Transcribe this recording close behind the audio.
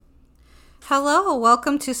Hello,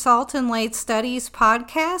 welcome to Salt and Light Studies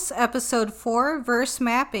Podcast, Episode 4, Verse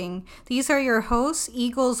Mapping. These are your hosts,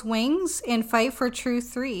 Eagles Wings and Fight for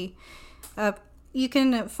Truth 3. You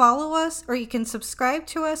can follow us or you can subscribe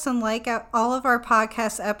to us and like all of our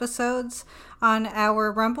podcast episodes on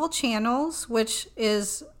our Rumble channels, which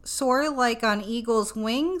is Soar Like on Eagles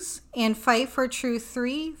Wings and Fight for Truth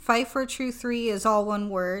 3. Fight for Truth 3 is all one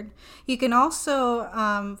word. You can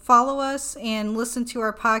also follow us and listen to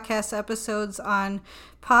our podcast episodes on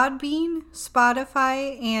Podbean,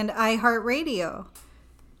 Spotify, and iHeartRadio.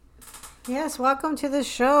 Yes, welcome to the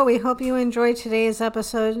show. We hope you enjoyed today's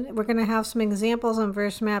episode. We're going to have some examples on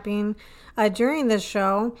verse mapping during this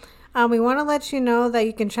show. We want to let you know that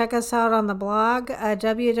you can check us out on the blog,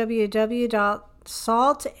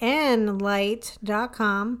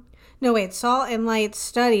 www.saltandlightstudies.com.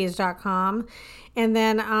 saltandlightstudies.com. And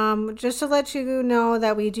then just to let you know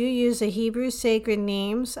that we do use the Hebrew sacred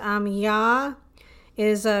names. Yah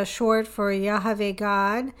is short for Yahweh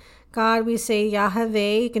God. God, we say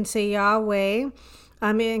Yahweh. You can say Yahweh.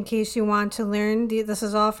 In case you want to learn, this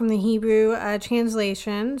is all from the Hebrew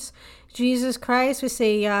translations. Jesus Christ, we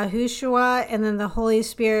say Yahushua, and then the Holy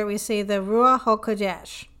Spirit, we say the Ruach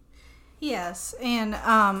HaKodesh. Yes, and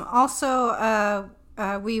also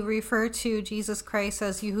we refer to Jesus Christ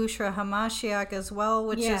as Yahushua HaMashiach as well,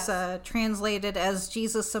 which is translated as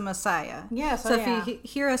Jesus the Messiah. Yes, so if you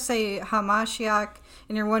hear us say HaMashiach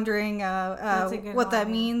and you're wondering what that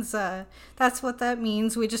means, that's what that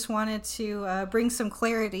means. We just wanted to bring some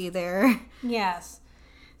clarity there. Yes.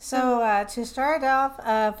 So to start off,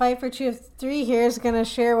 Fight for Truth 3 here is going to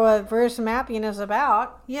share what verse mapping is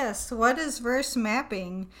about. Yes, what is verse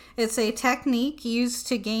mapping? It's a technique used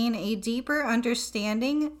to gain a deeper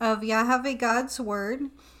understanding of Yahweh God's Word.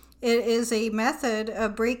 It is a method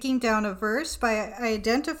of breaking down a verse by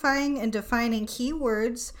identifying and defining key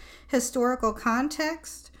words, historical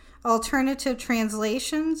context, alternative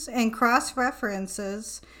translations, and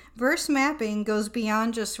cross-references. Verse mapping goes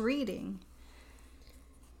beyond just reading.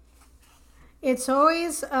 It's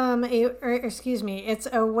always it's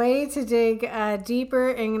a way to dig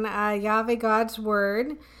deeper in Yahweh God's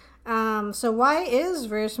Word. So why is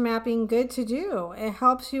verse mapping good to do? It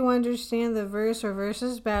helps you understand the verse or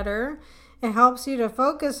verses better. It helps you to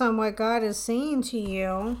focus on what God is saying to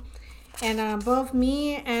you. And both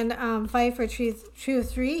me and Fight for Truth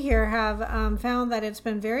 3 here have found that it's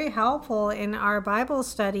been very helpful in our Bible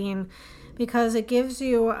studying because it gives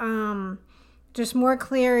you just more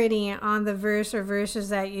clarity on the verse or verses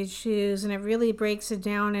that you choose, and it really breaks it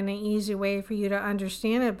down in an easy way for you to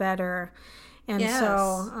understand it better. And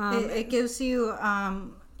so it gives you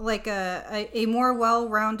like a more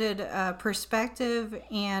well-rounded perspective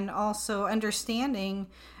and also understanding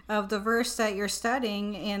of the verse that you're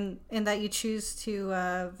studying and that you choose to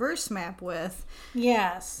verse map with.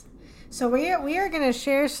 Yes. So we are going to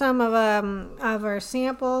share some of our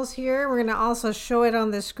samples here. We're going to also show it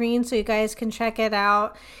on the screen so you guys can check it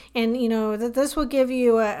out. And, this will give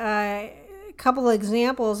you a couple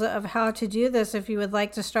examples of how to do this if you would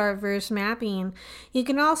like to start verse mapping. You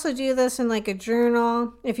can also do this in like a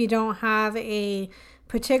journal. If you don't have a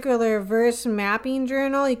particular verse mapping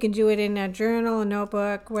journal, you can do it in a journal, a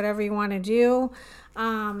notebook, whatever you want to do.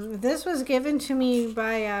 This was given to me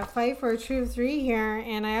by Fight for Truth 3 here,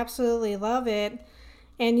 and I absolutely love it.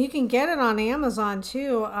 And you can get it on Amazon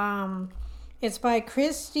too. It's by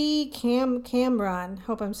Christy Cambron.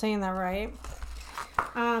 Hope I'm saying that right.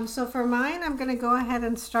 So for mine, I'm going to go ahead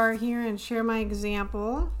and start here and share my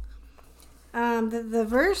example. The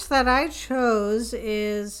verse that I chose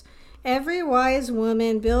is, "Every wise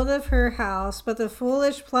woman buildeth her house, but the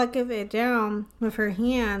foolish plucketh it down with her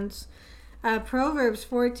hands." Proverbs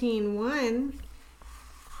 14:1.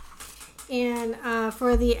 And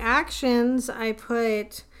for the actions, I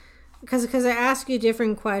put, because I ask you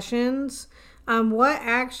different questions. What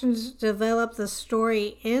actions develop the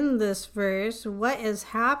story in this verse? What is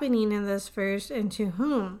happening in this verse and to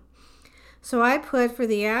whom? So I put for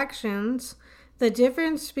the actions, the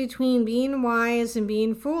difference between being wise and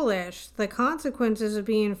being foolish, the consequences of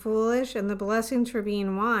being foolish, and the blessings for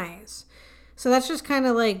being wise. So that's just kind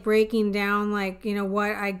of like breaking down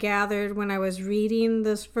what I gathered when I was reading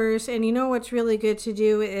this verse. And what's really good to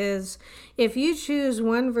do is if you choose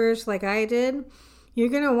one verse like I did, you're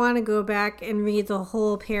going to want to go back and read the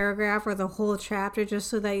whole paragraph or the whole chapter just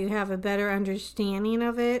so that you have a better understanding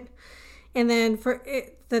of it. And then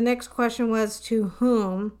the next question was to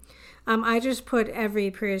whom. I just put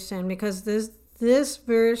every person because this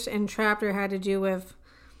verse and chapter had to do with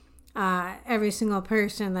every single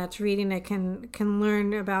person that's reading it can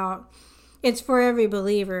learn about it's for every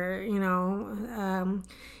believer, you know.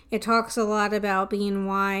 It talks a lot about being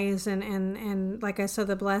wise and like I said,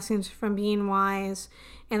 the blessings from being wise.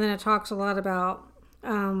 And then it talks a lot about,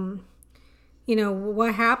 you know,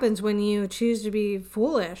 what happens when you choose to be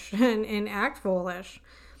foolish and act foolish.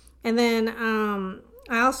 And then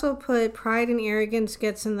I also put pride and arrogance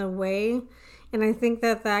gets in the way. And I think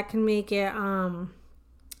that can make it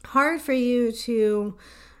hard for you to,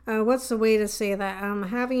 what's the way to say that?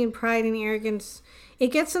 Having pride and arrogance, it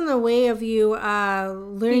gets in the way of you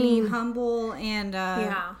learning. Being humble and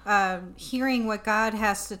hearing what God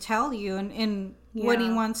has to tell you and what he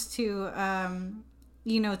wants to,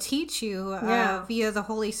 teach you via the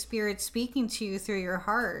Holy Spirit speaking to you through your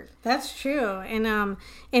heart. That's true. And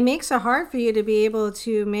it makes it hard for you to be able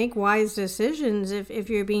to make wise decisions if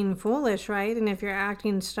you're being foolish, right? And if you're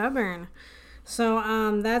acting stubborn.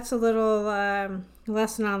 So that's a little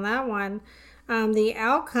lesson on that one. The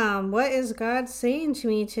outcome, what is God saying to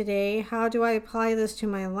me today? How do I apply this to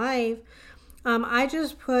my life? I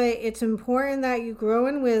just put, it's important that you grow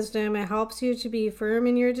in wisdom. It helps you to be firm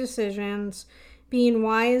in your decisions, being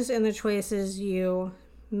wise in the choices you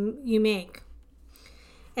make.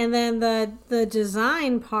 And then the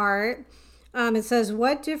design part, it says,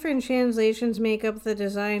 what different translations make up the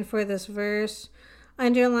design for this verse?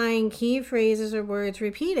 Underlying key phrases or words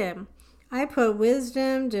repeated. I put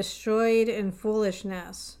wisdom, destroyed, and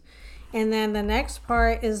foolishness. And then the next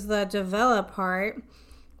part is the develop part.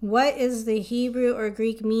 What is the Hebrew or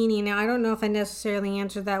Greek meaning? Now, I don't know if I necessarily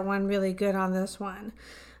answered that one really good on this one.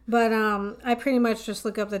 But I pretty much just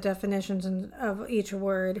look up the definitions of each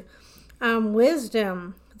word.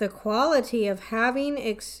 Wisdom, the quality of having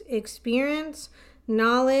experience,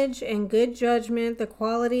 knowledge, and good judgment, the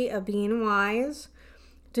quality of being wise.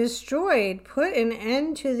 Destroyed, put an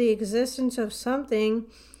end to the existence of something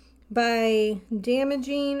by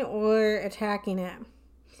damaging or attacking it.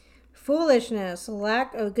 Foolishness,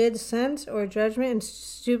 lack of good sense or judgment,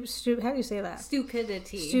 and how do you say that?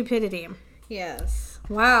 Stupidity. Yes.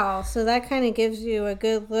 Wow. So that kind of gives you a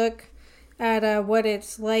good look at what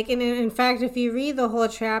it's like. And in fact, if you read the whole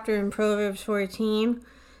chapter in Proverbs 14,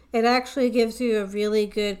 it actually gives you a really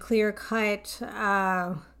good, clear-cut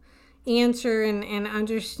answer and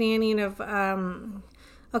understanding of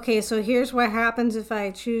okay, so here's what happens if I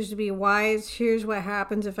choose to be wise, here's what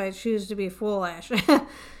happens if I choose to be foolish.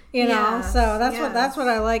 you know, so that's what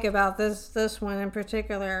I like about this one in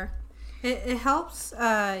particular. It helps,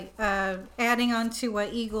 adding on to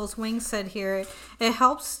what Eagle's Wings said here, it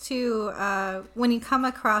helps to, when you come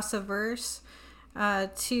across a verse,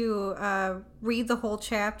 to read the whole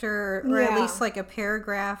chapter or at least like a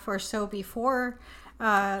paragraph or so before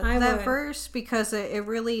that verse, because it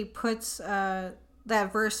really puts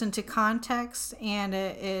that verse into context, and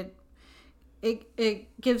it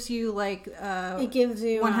gives you like it gives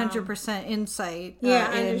you 100% insight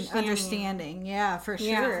and understanding. Yeah, for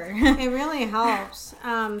sure. It really helps.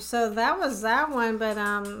 So that was that one, but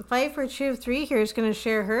Fight for Truth 3 here is going to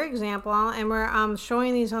share her example, and we're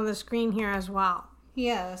showing these on the screen here as well.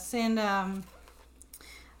 Yes, and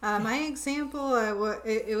my example,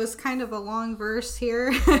 it was kind of a long verse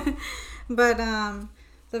here, but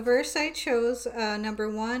the verse I chose, number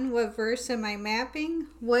 1, what verse am I mapping?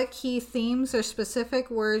 What key themes or specific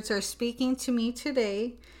words are speaking to me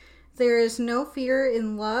today? There is no fear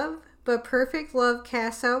in love, but perfect love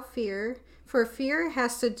casts out fear. For fear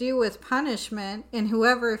has to do with punishment, and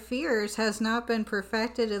whoever fears has not been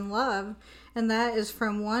perfected in love. And that is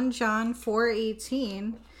from 1 John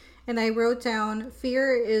 4:18. And I wrote down,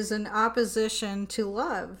 fear is an opposition to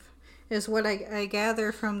love, is what I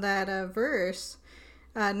gather from that verse.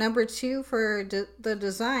 Number 2 for the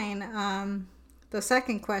design, the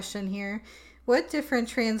second question here. What different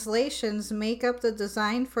translations make up the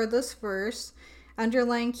design for this verse?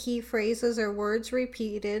 Underlying key phrases or words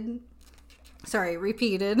repeated.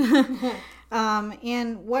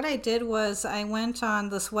 And what I did was I went on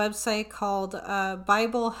this website called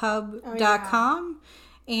BibleHub.com.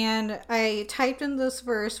 And I typed in this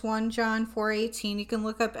verse, 1 John 4:18. You can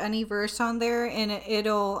look up any verse on there, and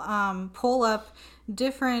it'll pull up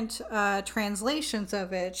different translations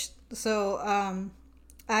of it. So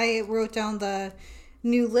I wrote down the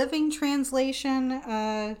New Living Translation.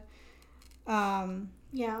 The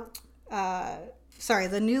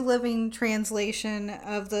New Living Translation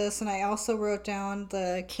of this, and I also wrote down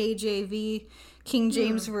the KJV, King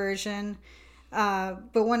James Version.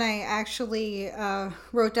 But when I actually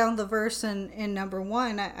wrote down the verse in number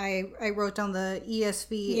 1, I wrote down the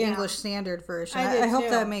ESV English Standard Version. I hope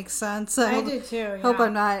that makes sense. I did too. Yeah. Hope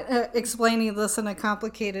I'm not explaining this in a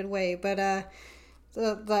complicated way. But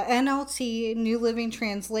the NLT, New Living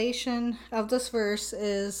Translation, of this verse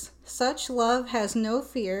is, "Such love has no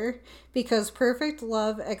fear, because perfect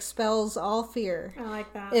love expels all fear." I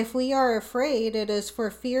like that. If we are afraid, it is for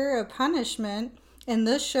fear of punishment, and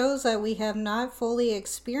this shows that we have not fully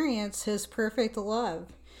experienced His perfect love.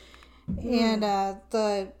 And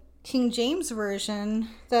the King James Version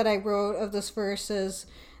that I wrote of this verse is,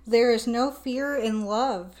 "There is no fear in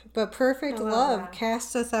love, but perfect love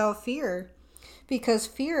casteth out fear. Because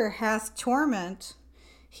fear hath torment.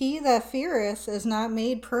 He that feareth is not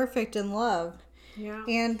made perfect in love." Yeah.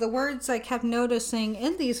 And the words I kept noticing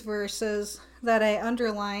in these verses that I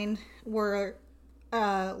underlined were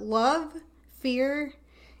love, fear,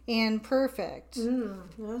 and perfect.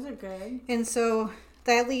 Those are good. And so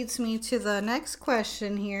that leads me to the next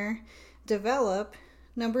question here. Develop.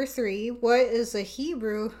 Number 3, what is the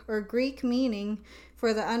Hebrew or Greek meaning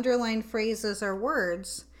for the underlined phrases or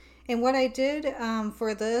words? And what I did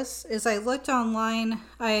for this is I looked online.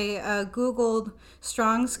 I Googled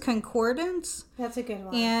Strong's Concordance. That's a good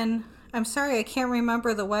one. And I'm sorry, I can't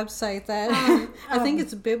remember the website that. I think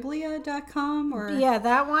it's biblia.com or. Yeah,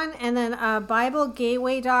 that one. And then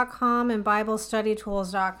BibleGateway.com and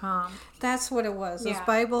BibleStudyTools.com. That's what it was. It was Yeah.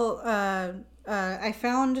 Bible. I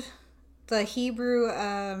found the Hebrew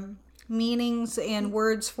meanings and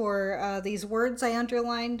words for these words I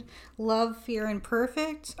underlined: love, fear, and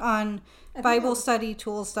perfect on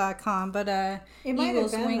BibleStudyTools.com. But might have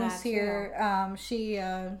Eagles been Wings that, here, she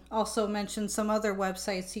also mentioned some other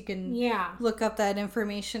websites you can look up that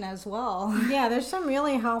information as well. Yeah, there's some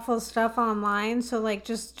really helpful stuff online. So like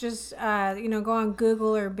just go on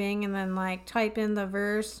Google or Bing and then like type in the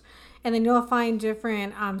verse, and then you'll find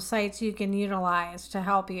different sites you can utilize to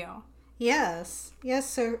help you. Yes.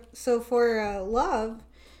 So for love,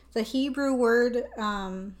 the Hebrew word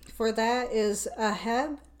for that is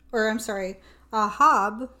ahab,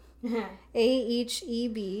 ahab,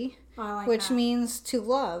 A-H-E-B, which means to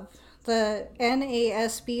love. The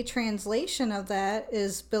NASB translation of that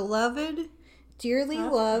is beloved, dearly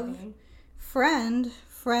loved, friend,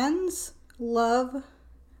 friends, love,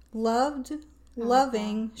 loved,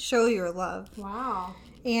 loving, show your love. Wow.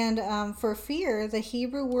 And for fear, the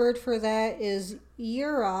Hebrew word for that is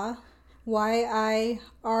yirah, Y-I-R-A-H,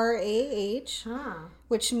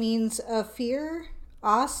 which means a fear,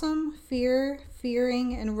 awesome, fear,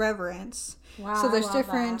 fearing, and reverence. Wow, so there's I love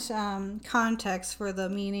different contexts for the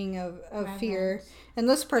meaning of fear. In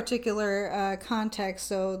this particular context,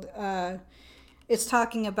 so it's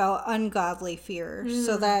talking about ungodly fear.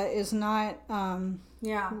 So that is not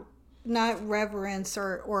not reverence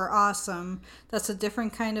or awesome. That's a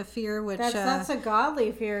different kind of fear. Which that's a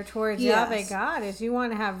godly fear towards Yahweh God. Is you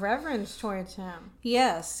want to have reverence towards Him.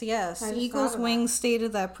 Yes. Eagles Wings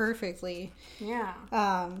stated that perfectly. Yeah.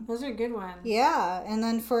 Those are good ones. Yeah, and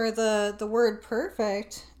then for the word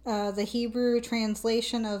perfect, the Hebrew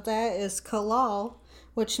translation of that is kalal,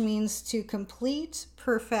 which means to complete,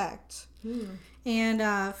 perfect.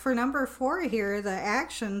 And for number 4 here, the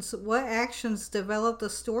actions. What actions develop the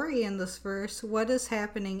story in this verse? What is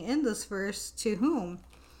happening in this verse to whom?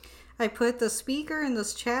 I put the speaker in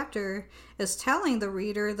this chapter is telling the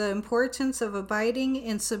reader the importance of abiding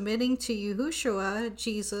and submitting to Yahushua,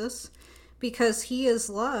 Jesus, because He is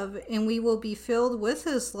love, and we will be filled with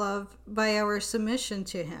His love by our submission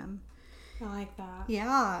to Him. I like that.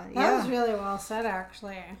 Yeah. That was really well said,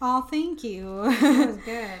 actually. Oh, thank you. That was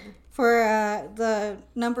good. For the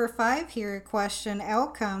number 5 here question,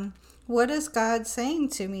 outcome. What is God saying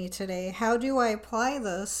to me today? How do I apply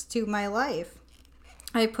this to my life?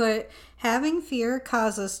 I put, having fear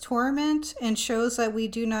causes torment and shows that we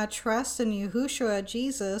do not trust in Yahushua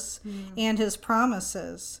Jesus and His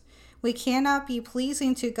promises. We cannot be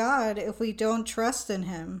pleasing to God if we don't trust in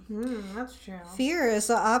Him. That's true. Fear is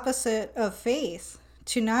the opposite of faith.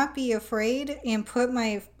 To not be afraid and put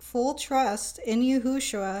my full trust in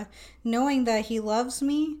Yahushua, knowing that He loves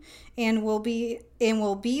me and will be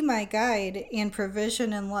my guide and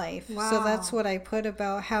provision in life. Wow. So that's what I put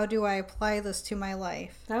about how do I apply this to my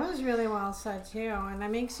life. That was really well said too, and that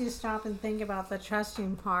makes you stop and think about the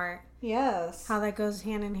trusting part. Yes. How that goes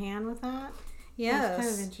hand in hand with that. Yes. That's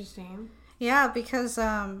kind of interesting. Yeah, because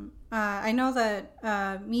I know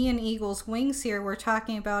that me and Eagles Wings here were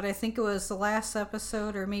talking about, I think it was the last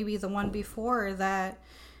episode or maybe the one before, that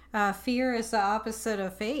fear is the opposite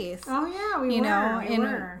of faith. Oh yeah, we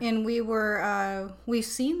were. And we were we've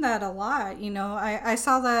seen that a lot. I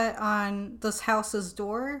saw that on this house's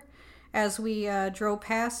door. as we drove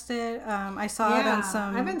past it. I saw it on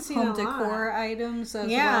some I've been seeing home a lot. decor items as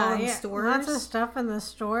well in stores. Lots of stuff in the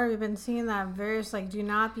store. We've been seeing that verse, like, do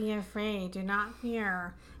not be afraid, do not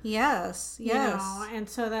fear. Yes. You know, and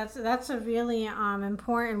so that's a really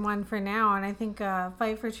important one for now. And I think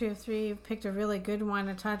Fight for Truth 3 picked a really good one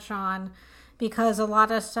to touch on, because a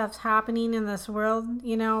lot of stuff's happening in this world.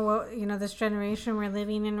 This generation we're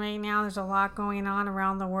living in right now, there's a lot going on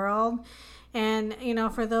around the world. And,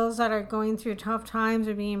 for those that are going through tough times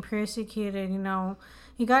or being persecuted,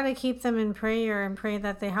 you got to keep them in prayer and pray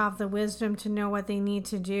that they have the wisdom to know what they need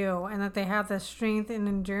to do, and that they have the strength and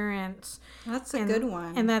endurance. That's a good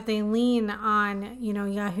one. And that they lean on,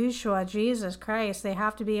 Yahushua, Jesus Christ. They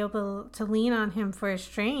have to be able to lean on him for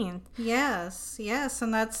strength. Yes.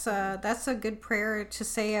 And that's a good prayer to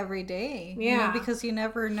say every day. Yeah. Because you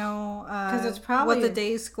never know it's probably what the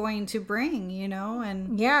day's going to bring,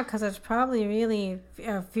 and yeah, because it's probably really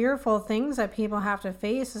fearful things that people have to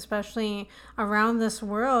face, especially around this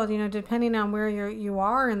world. Depending on where you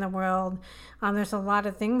are in the world, there's a lot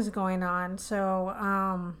of things going on. So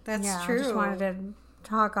that's true. I just wanted to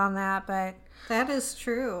talk on that, but that is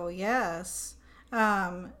true. Yes.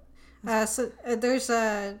 So there's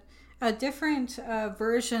a different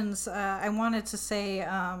versions. I wanted to say,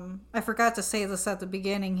 I forgot to say this at the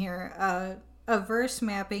beginning here. A verse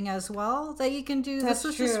mapping as well that you can do. That's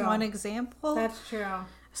this is true. just one example. That's true.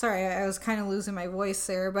 Sorry, I was kind of losing my voice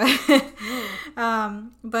there, but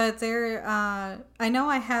but there, I know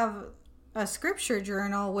I have a scripture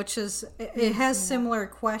journal, which is it has similar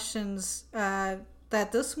questions that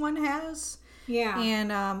this one has. Yeah,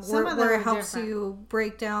 and where it helps you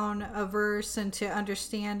break down a verse and to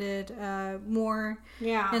understand it more.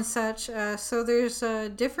 Yeah, and such. So there's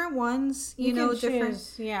different ones. You can different.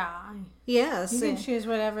 Choose, yeah. Yes, you can choose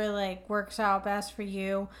whatever works out best for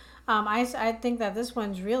you. I think that this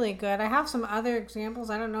one's really good. I have some other examples.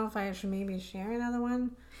 I don't know if I should maybe share another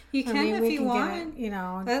one. You can if you want.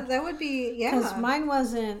 That would be because mine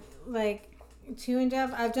wasn't too in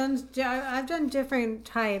depth. I've done different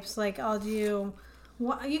types. I'll do.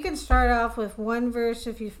 You can start off with one verse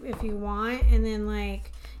if you want, and then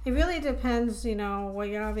it really depends. What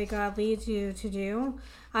Yahweh God leads you to do.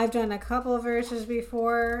 I've done a couple of verses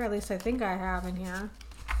before. At least I think I have in here.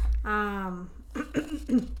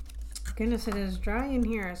 Goodness, it is dry in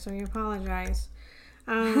here, so we apologize.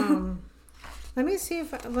 Let me see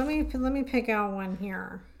if let me pick out one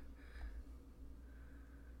here.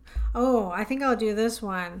 Oh, I think I'll do this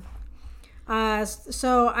one.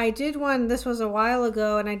 So I did one. This was a while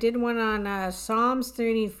ago, and I did one on Psalms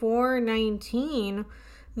 34:19.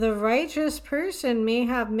 The righteous person may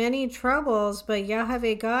have many troubles, but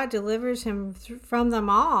Yahweh God delivers him from them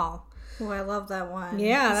all. Oh, I love that one.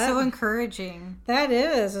 Yeah, that's so encouraging. That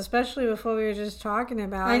is, especially with what we were just talking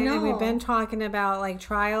about. I know. And we've been talking about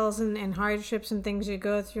trials and hardships and things you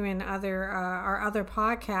go through in our other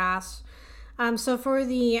podcasts. So for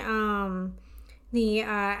the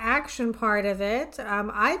action part of it,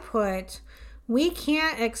 I put, we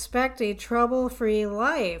can't expect a trouble-free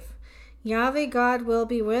life. Yahweh God will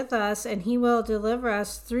be with us, and he will deliver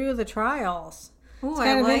us through the trials. Ooh, it's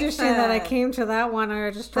kind of interesting that I that. came to that one. We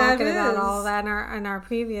were just talking about all of that in our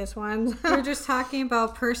previous ones. We were just talking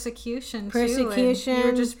about persecution, Persecution. You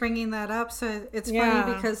were just bringing that up, so it's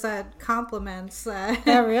funny because that complements that.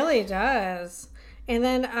 That really does. And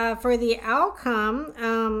then for the outcome,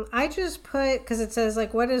 I just put, because it says,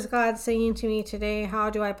 what is God saying to me today?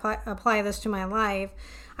 How do I apply this to my life?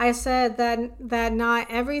 I said that not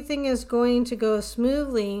everything is going to go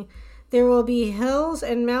smoothly. There will be hills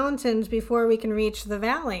and mountains before we can reach the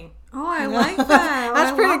valley. Oh, I like that.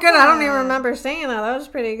 That's pretty good. I don't even remember saying that. That was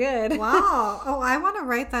pretty good. Wow. Oh, I want to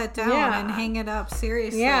write that down and hang it up.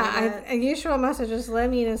 Seriously. Yeah, Yeshua must have just led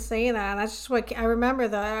me to say that. That's just what I remember.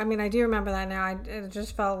 I do remember that now. It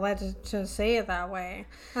just felt led to say it that way.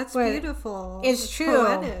 That's beautiful. It's true.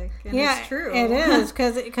 Poetic. And it's true. It is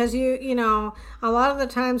because you a lot of the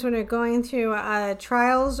times when you're going through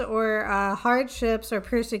trials or hardships or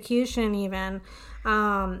persecution even.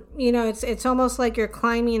 It's almost like you're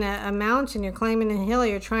climbing a mountain, you're climbing a hill,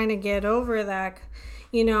 you're trying to get over that,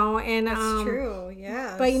 and that's true.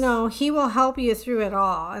 Yeah. But he will help you through it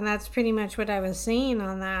all. And that's pretty much what I was saying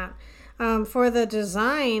on that. For the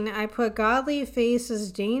design, I put godly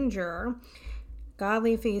faces danger.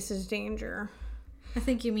 Godly faces danger. I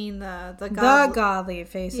think you mean the godly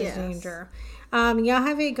faces danger.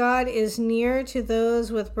 Yahweh God is near to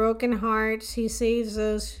those with broken hearts. He saves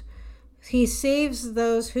those He saves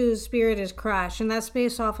those whose spirit is crushed, and that's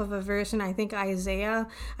based off of a verse in, I think, Isaiah.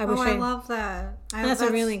 I love that. That's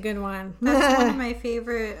a really good one. That's one of my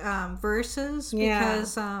favorite verses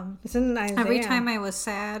because it's in Isaiah. Every time I was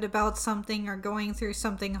sad about something or going through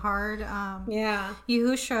something hard,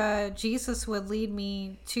 Yahushua, Jesus would lead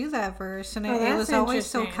me to that verse, and it was always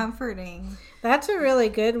so comforting. That's a really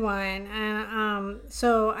good one. And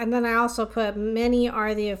then I also put, many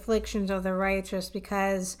are the afflictions of the righteous,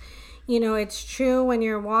 because it's true when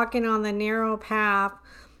you're walking on the narrow path,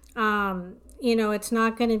 it's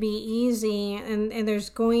not going to be easy, and there's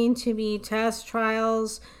going to be tests,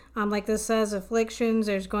 trials, like this says, afflictions,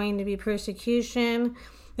 there's going to be persecution,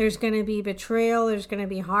 there's going to be betrayal, there's going to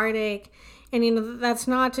be heartache. And, that's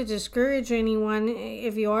not to discourage anyone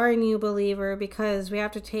if you are a new believer, because we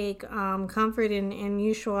have to take comfort in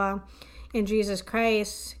Yeshua, in Jesus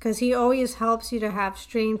Christ, because he always helps you to have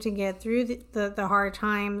strength to get through the hard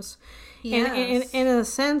times. Yes. And in a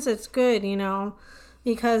sense, it's good,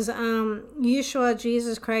 because Yeshua,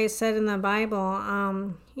 Jesus Christ, said in the Bible,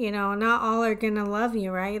 not all are going to love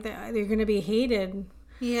you, right? They're going to be hated.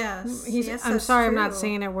 Yes. I'm sorry, true. I'm not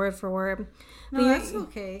saying it word for word. No, that's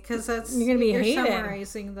okay, because you're going to be hated.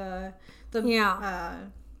 Summarizing the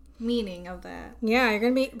meaning of that. Yeah, you're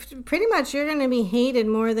going to be hated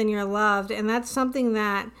more than you're loved, and that's something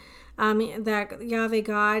that Yahweh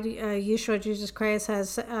God, Yeshua, Jesus Christ,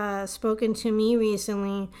 has spoken to me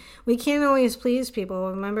recently. We can't always please people.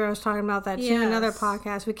 Remember, I was talking about that too in another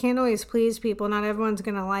podcast. We can't always please people. Not everyone's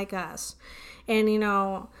going to like us, and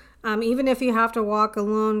even if you have to walk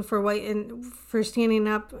alone for standing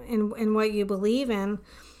up in what you believe in,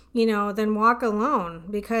 then walk alone,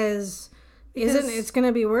 because it's going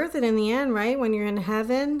to be worth it in the end, right? When you're in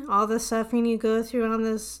heaven, all the suffering you go through on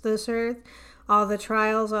this earth, all the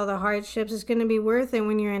trials, all the hardships, it's going to be worth it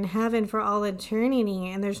when you're in heaven for all eternity.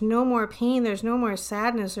 And there's no more pain, there's no more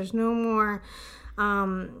sadness, there's no more,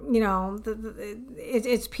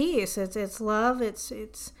 it's peace, it's love,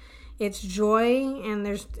 it's joy, and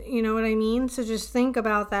there's, what I mean? So just think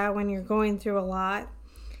about that when you're going through a lot.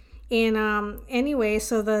 And anyway,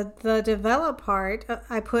 so the develop part,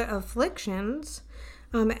 I put afflictions,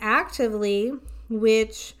 actively,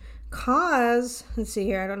 which cause, let's see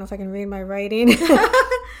here, I don't know if I can read my writing,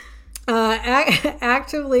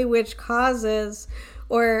 actively, which causes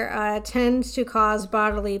or tends to cause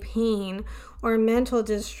bodily pain or mental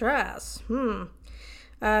distress.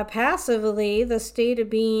 Passively, the state of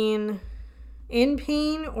being in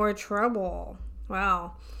pain or trouble.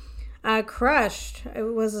 Wow. Crushed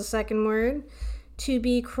was the second word. To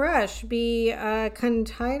be crushed, be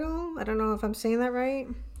contidal. I don't know if I'm saying that right.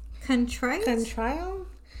 Contrite?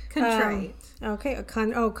 Contrite. Okay.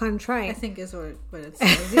 Contrite. I think is what it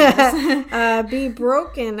says. Yes. Be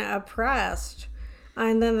broken, oppressed.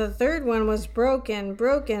 And then the third one was broken,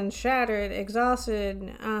 shattered,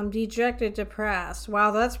 exhausted, dejected, depressed.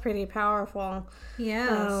 Wow, that's pretty powerful. Yes.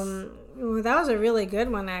 That was a really good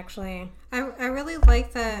one, actually. I really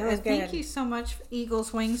like that. That Thank you so much,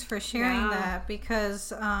 Eagle's Wings, for sharing that,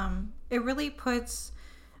 because it really puts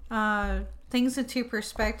things into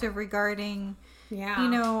perspective regarding,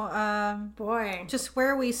 just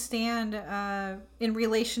where we stand in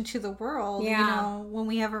relation to the world. When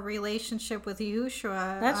we have a relationship with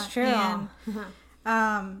Yahushua. That's true.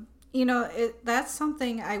 And that's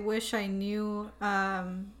something I wish I knew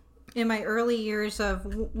in my early years of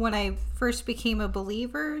when I first became a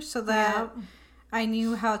believer, so that I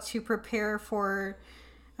knew how to prepare for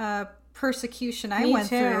persecution I went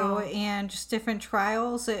through, and just different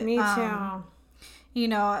trials. Me too.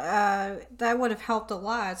 That would have helped a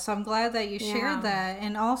lot. So I'm glad that you shared that.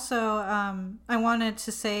 And also, I wanted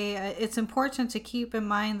to say it's important to keep in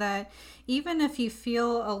mind that even if you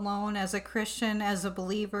feel alone as a Christian, as a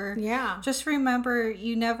believer, just remember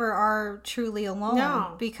you never are truly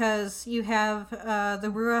alone, because you have the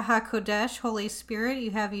Ruach HaKodesh, Holy Spirit,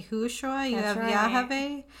 you have Yahushua, you have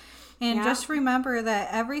Yahweh. And just remember that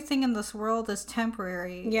everything in this world is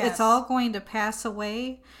temporary. Yes. It's all going to pass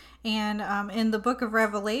away. And in the book of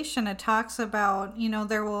Revelation, it talks about,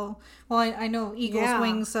 there will... Well, I know Eagle's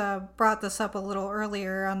Wings brought this up a little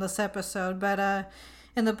earlier on this episode, but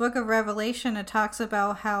in the book of Revelation, it talks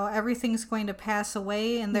about how everything's going to pass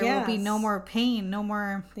away, and there will be no more pain, no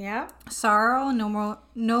more sorrow,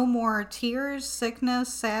 no more tears,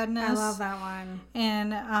 sickness, sadness. I love that one.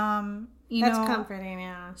 And, that's comforting,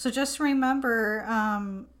 So just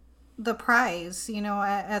remember... the prize,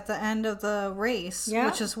 at the end of the race,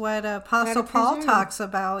 which is what Apostle Paul talks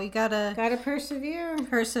about. You gotta persevere,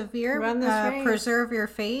 run this race. Preserve your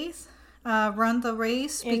faith, run the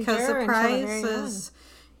race, because the prize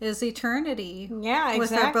is eternity. Yeah,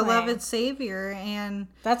 with our exactly. beloved Savior. And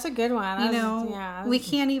That's a good one. we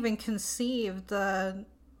can't even conceive the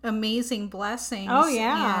amazing blessings. Oh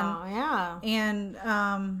yeah, and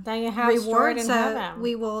that you have rewards in that heaven.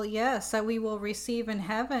 we will receive in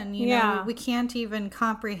heaven. We can't even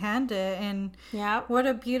comprehend it. And what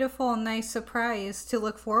a beautiful and nice surprise to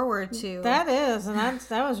look forward to. That is, and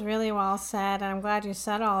that was really well said. I'm glad you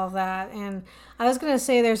said all of that. And I was going to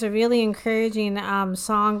say there's a really encouraging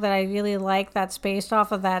song that I really like that's based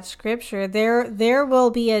off of that scripture. There Will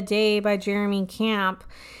Be a Day by Jeremy Camp.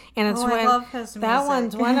 And it's I love his music. That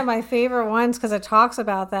one's one of my favorite ones because it talks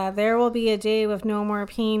about that. There will be a day with no more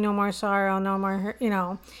pain, no more sorrow, no more hurt,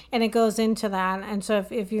 and it goes into that. And so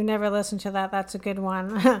if you've never listened to that, that's a good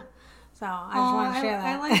one. So I just want to share that.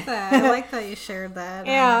 I like that. I like that you shared that.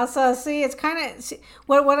 Yeah. So see, it's kind of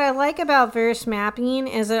what I like about verse mapping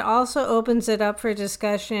is it also opens it up for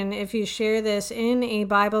discussion. If you share this in a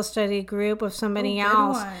Bible study group with somebody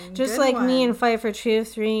else, just like me and Fight for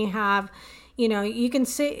Truth 3 have. You can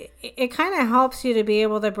see it kind of helps you to be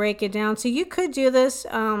able to break it down. So you could do this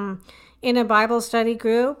in a Bible study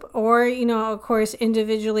group or, of course,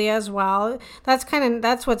 individually as well.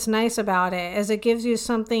 That's what's nice about it is it gives you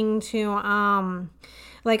something to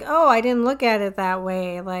like, oh, I didn't look at it that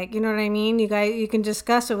way. Like, you know what I mean? You can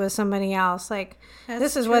discuss it with somebody else. Like,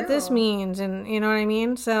 this is what this means. And you know what I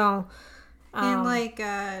mean? So... and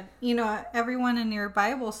everyone in your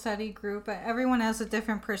Bible study group, everyone has a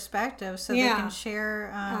different perspective, so they can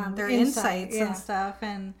share their insights and stuff,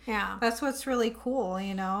 and that's what's really cool,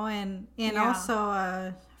 and also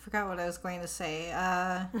I forgot what I was going to say.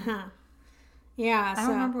 I don't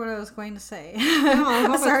remember what I was going to say.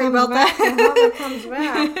 Sorry about that. I hope it comes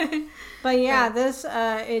back. But this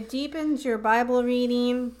it deepens your Bible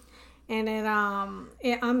reading. And it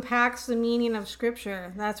unpacks the meaning of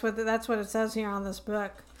Scripture. That's what it says here on this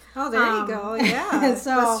book. Oh, there you go. Yeah, so,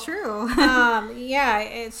 that's true.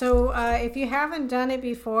 So if you haven't done it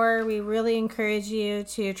before, we really encourage you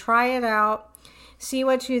to try it out, see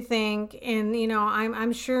what you think, and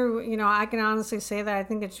I'm sure I can honestly say that I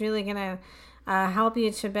think it's really gonna help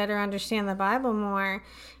you to better understand the Bible more.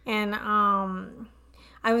 And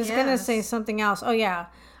I was gonna say something else. Oh yeah.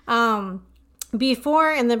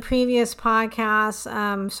 Before in the previous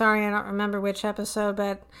podcast, sorry, I don't remember which episode,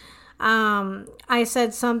 but I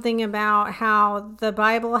said something about how the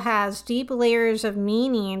Bible has deep layers of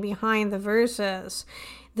meaning behind the verses.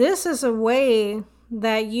 This is a way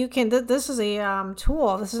that you can, this is a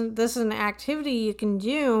tool, this is an activity you can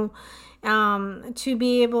do to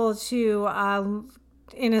be able to,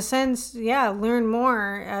 in a sense, learn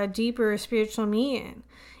more, deeper spiritual meaning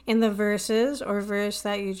in the verses or verse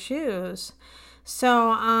that you choose.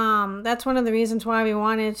 So that's one of the reasons why we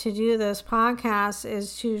wanted to do this podcast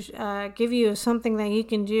is to give you something that you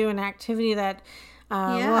can do, an activity that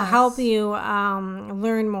will help you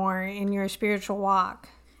learn more in your spiritual walk.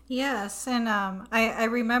 Yes, and I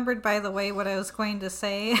remembered, by the way, what I was going to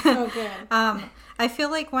say. Oh, good. I feel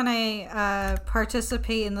like when I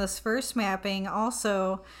participate in this verse mapping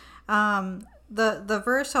also, the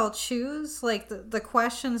verse I'll choose, like the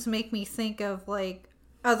questions make me think of like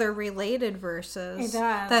other related verses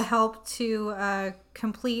that help to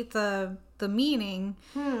complete the meaning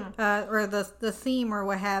or the theme or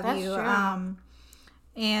what have you. True.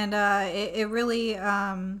 And it really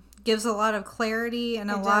gives a lot of clarity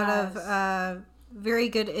and a lot of very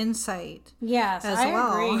good insight. Yes, as I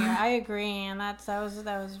well. agree. I agree, and that was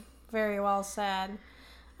very well said.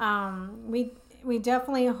 We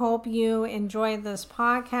definitely hope you enjoyed this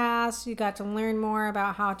podcast. You got to learn more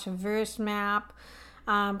about how to verse map.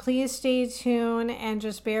 Please stay tuned and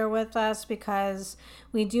just bear with us because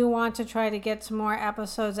we do want to try to get some more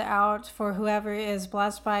episodes out for whoever is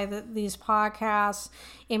blessed by these podcasts.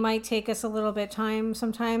 It might take us a little bit time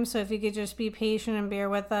sometimes, so if you could just be patient and bear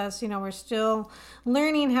with us. We're still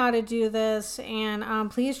learning how to do this,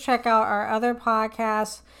 and please check out our other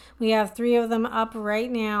podcasts. We have 3 of them up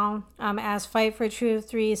right now. As Fight for Truth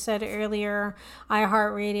 3 said earlier,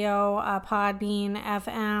 iHeartRadio, Podbean,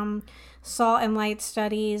 FM,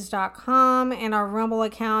 saltandlightstudies.com, and our Rumble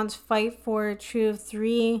accounts, Fight for Truth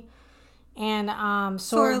 3, and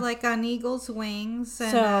Soar Like on Eagle's Wings,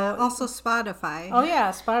 and also Spotify. Oh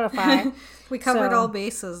yeah, Spotify. We covered all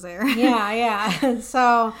bases there. Yeah.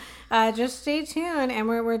 So just stay tuned, and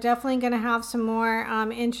we're definitely going to have some more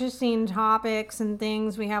interesting topics and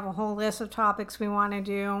things. We have a whole list of topics we want to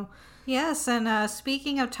do. Yes, and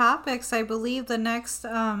speaking of topics, I believe the next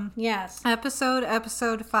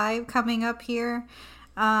episode 5 coming up here,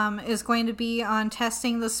 is going to be on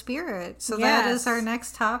testing the spirit. So that is our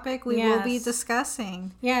next topic we will be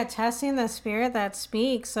discussing. Yeah, testing the spirit that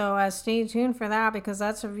speaks. So stay tuned for that, because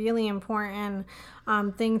that's a really important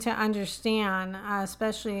thing to understand,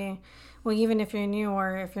 especially, well, even if you're new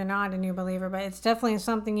or if you're not a new believer, but it's definitely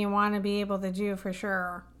something you want to be able to do for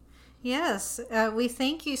sure. Yes, we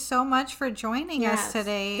thank you so much for joining us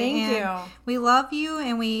today. Thank you. We love you,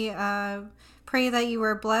 and we pray that you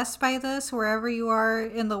are blessed by this wherever you are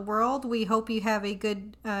in the world. We hope you have a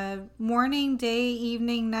good morning, day,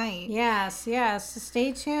 evening, night. Yes.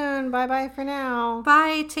 Stay tuned. Bye-bye for now.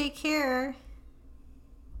 Bye. Take care.